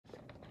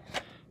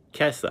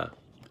今朝、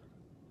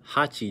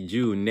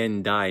80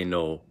年代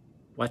の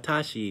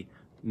私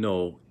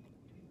の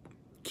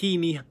気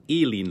に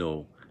入り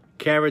の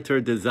キャラクタ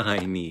ーデザ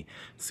インに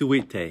つ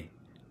いて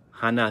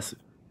話す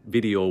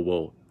ビデオ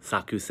を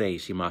作成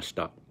しまし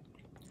た。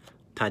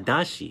た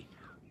だし、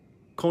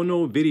こ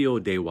のビデ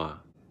オで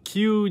は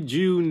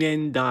90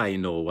年代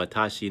の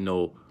私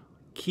の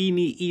気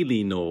に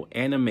入りの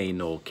アニメ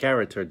のキャ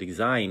ラクターデ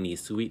ザインに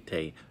つい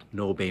て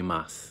述べ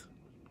ます。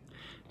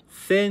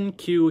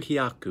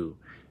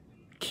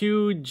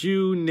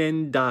1990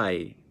年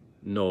代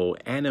の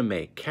アニ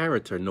メキャラ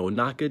クターの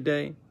中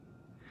で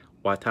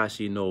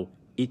私の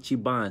一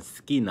番好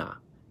き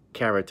な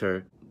キャラクタ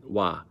ー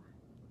は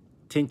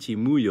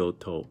tenchiuniverse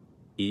と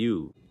い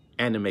う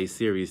アニメ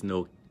シリーズ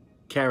の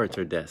キャラク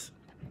ターです。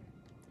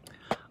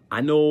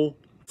あの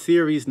シ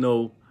リーズ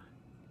の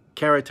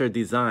キャラクター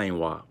デザイン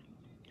は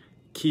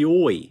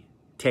驚異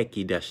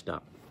的でし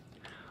た。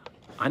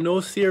あ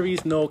のシリ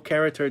ーズのキ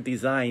ャラクターデ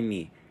ザイン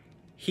に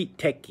匹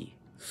敵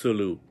す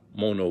る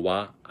もの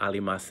はあ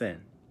りませ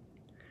ん。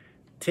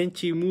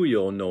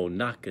tenchiuniverseの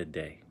中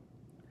で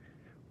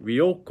リ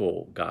オ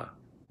コが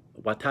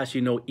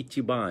私の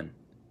一番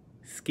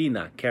好き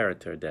なキャラ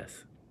クターで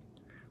す。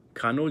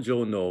彼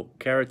女の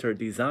キャラクター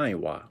デザイン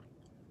は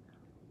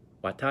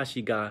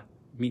私が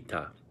見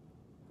た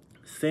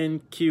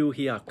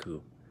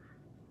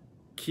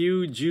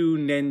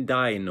1990年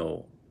代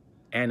の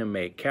アニ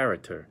メキャラ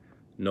クター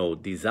の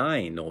デザ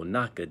インの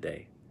中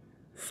で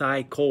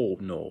最高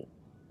の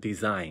デ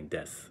ザイン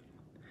です。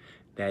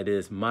That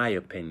is my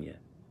opinion,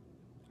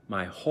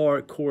 my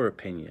hardcore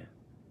opinion.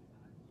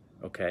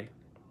 Okay?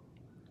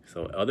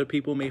 So other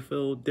people may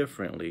feel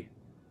differently,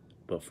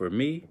 but for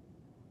me,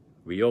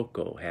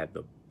 Ryoko had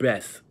the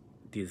best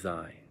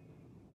design.